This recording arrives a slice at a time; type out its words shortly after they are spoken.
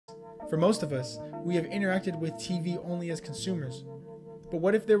For most of us, we have interacted with TV only as consumers. But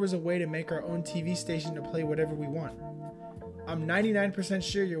what if there was a way to make our own TV station to play whatever we want? I'm 99%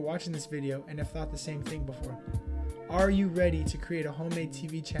 sure you're watching this video and have thought the same thing before. Are you ready to create a homemade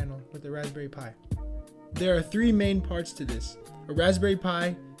TV channel with a Raspberry Pi? There are three main parts to this: a Raspberry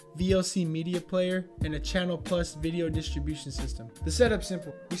Pi, VLC media player, and a Channel Plus video distribution system. The setup's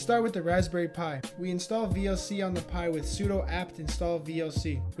simple. We start with the Raspberry Pi. We install VLC on the Pi with sudo apt install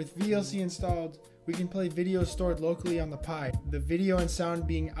VLC. With VLC installed, we can play videos stored locally on the Pi, the video and sound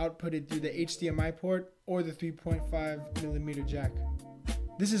being outputted through the HDMI port or the 3.5mm jack.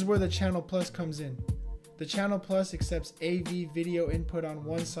 This is where the Channel Plus comes in. The Channel Plus accepts AV video input on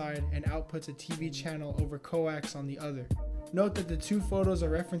one side and outputs a TV channel over coax on the other. Note that the two photos are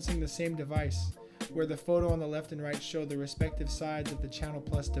referencing the same device, where the photo on the left and right show the respective sides of the Channel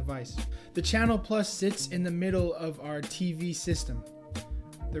Plus device. The Channel Plus sits in the middle of our TV system.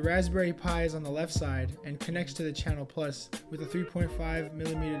 The Raspberry Pi is on the left side and connects to the Channel Plus with a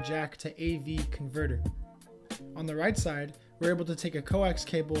 3.5mm jack to AV converter. On the right side, we're able to take a coax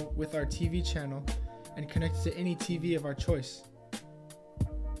cable with our TV channel and connect it to any TV of our choice.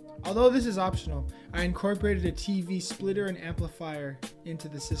 Although this is optional, I incorporated a TV splitter and amplifier into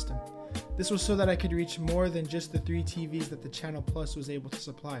the system. This was so that I could reach more than just the 3 TVs that the Channel Plus was able to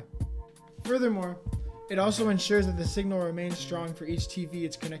supply. Furthermore, it also ensures that the signal remains strong for each TV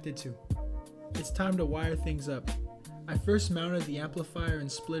it's connected to. It's time to wire things up. I first mounted the amplifier and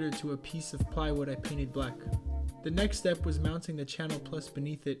splitter to a piece of plywood I painted black. The next step was mounting the Channel Plus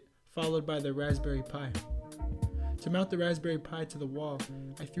beneath it, followed by the Raspberry Pi. To mount the Raspberry Pi to the wall,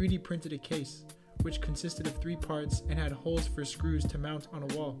 I 3D printed a case, which consisted of 3 parts and had holes for screws to mount on a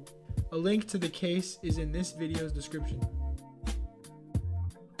wall. A link to the case is in this video's description.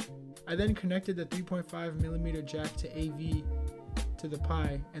 I then connected the 3.5mm jack to AV to the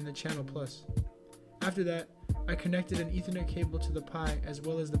Pi and the Channel Plus. After that, I connected an Ethernet cable to the Pi as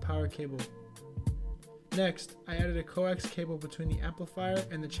well as the power cable. Next, I added a coax cable between the amplifier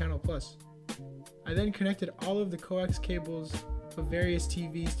and the Channel Plus. I then connected all of the coax cables of various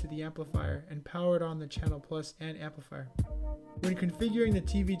TVs to the amplifier and powered on the Channel Plus and amplifier. When configuring the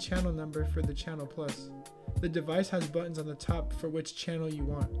TV channel number for the Channel Plus, the device has buttons on the top for which channel you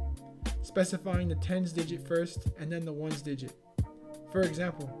want, specifying the 10s digit first and then the 1s digit. For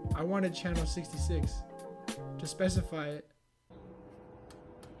example, I wanted channel 66. To specify it,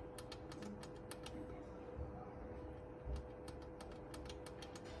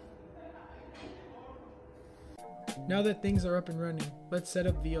 now that things are up and running, let's set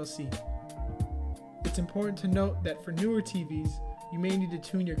up VLC. It's important to note that for newer TVs, you may need to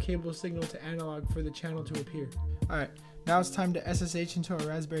tune your cable signal to analog for the channel to appear. Alright, now it's time to SSH into a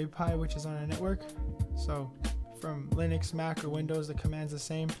Raspberry Pi which is on a network. So from Linux, Mac, or Windows, the command's the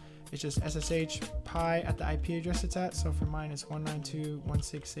same. It's just SSH Pi at the IP address it's at. So for mine it's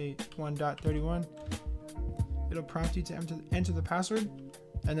 192.168.1.31. It'll prompt you to enter the password.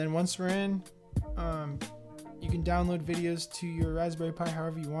 And then once we're in, you can download videos to your Raspberry Pi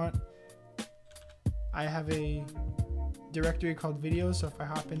however you want. I have a directory called videos, so if I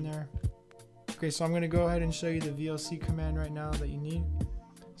hop in there. Okay, so I'm going to go ahead and show you the VLC command right now that you need.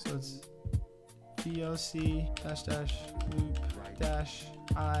 So it's VLC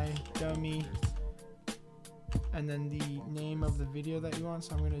 --loop-i dummy, and then the name of the video that you want.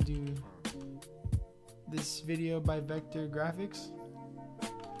 So I'm going to do this video by Vector Graphics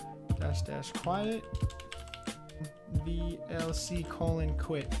 --quiet VLC :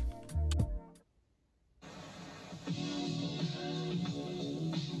 quit.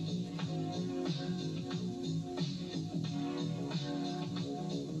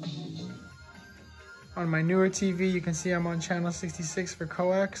 On my newer TV, you can see I'm on channel 66 for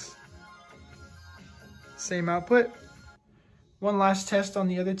coax. Same output. One last test on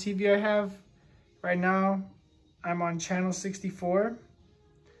the other TV I have. Right now, I'm on channel 64.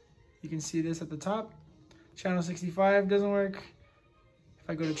 You can see this at the top. Channel 65 doesn't work. If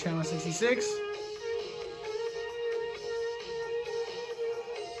I go to channel 66,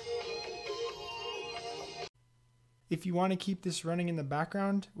 if you want to keep this running in the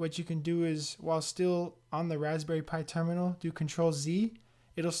background, what you can do is, while still on the Raspberry Pi terminal, do Control-Z.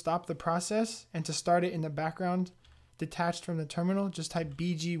 It'll stop the process, and to start it in the background, detached from the terminal, just type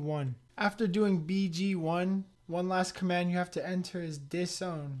BG1. After doing BG1, one last command you have to enter is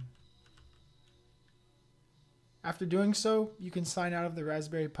disown. After doing so, you can sign out of the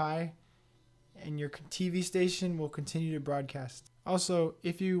Raspberry Pi, and your TV station will continue to broadcast. Also,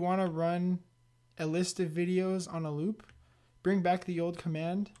 if you want to run a list of videos on a loop, bring back the old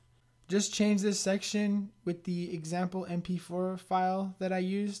command. Just change this section with the example MP4 file that I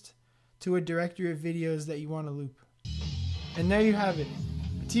used to a directory of videos that you want to loop. And there you have it,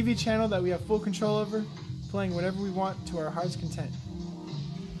 a TV channel that we have full control over, playing whatever we want to our heart's content.